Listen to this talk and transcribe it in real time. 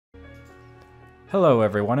Hello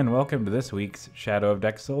everyone and welcome to this week's Shadow of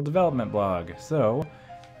Dexl development blog. So,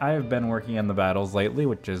 I've been working on the battles lately,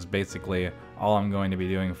 which is basically all I'm going to be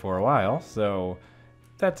doing for a while, so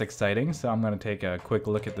that's exciting. So I'm going to take a quick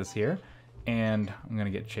look at this here, and I'm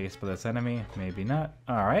going to get chased by this enemy, maybe not.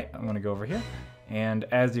 Alright, I'm going to go over here, and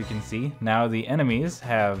as you can see, now the enemies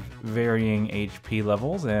have varying HP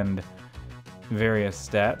levels and various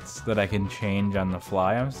stats that I can change on the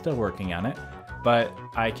fly. I'm still working on it. But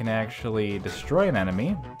I can actually destroy an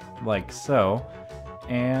enemy, like so,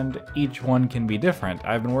 and each one can be different.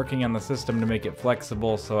 I've been working on the system to make it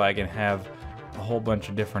flexible so I can have a whole bunch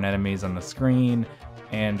of different enemies on the screen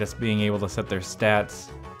and just being able to set their stats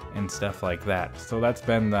and stuff like that. So that's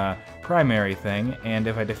been the primary thing, and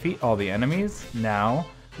if I defeat all the enemies, now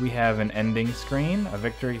we have an ending screen, a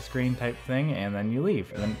victory screen type thing, and then you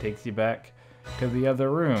leave, and then it takes you back to the other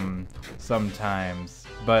room sometimes,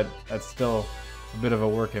 but that's still a bit of a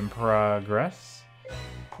work in progress.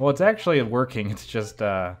 Well, it's actually working, it's just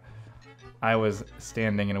I was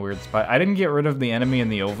standing in a weird spot. I didn't get rid of the enemy in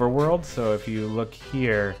the overworld, so if you look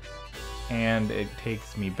here and it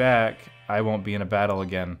takes me back, I won't be in a battle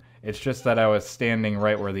again. It's just that I was standing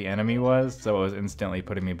right where the enemy was, so it was instantly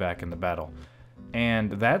putting me back in the battle.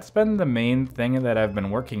 And that's been the main thing that I've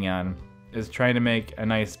been working on, is trying to make a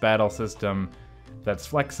nice battle system that's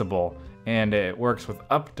flexible. And it works with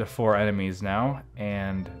up to 4 enemies now,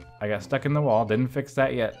 and I got stuck in the wall, didn't fix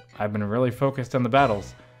that yet. I've been really focused on the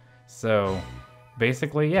battles. So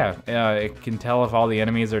basically, yeah, it can tell if all the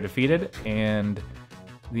enemies are defeated, and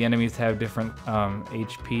the enemies have different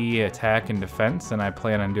HP, attack, and defense, and I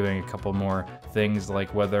plan on doing a couple more things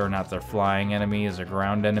like whether or not they're flying enemies or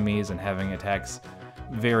ground enemies, and having attacks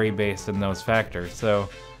vary based on those factors. So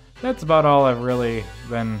that's about all I've really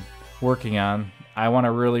been working on. I want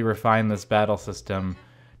to really refine this battle system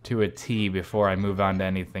to a T before I move on to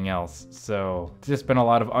anything else. So it's just been a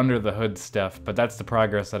lot of under the hood stuff, but that's the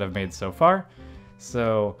progress that I've made so far.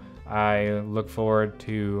 So I look forward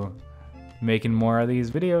to making more of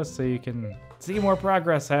these videos so you can see more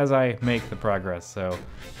progress as I make the progress. So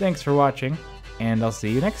thanks for watching, and I'll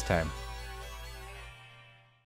see you next time.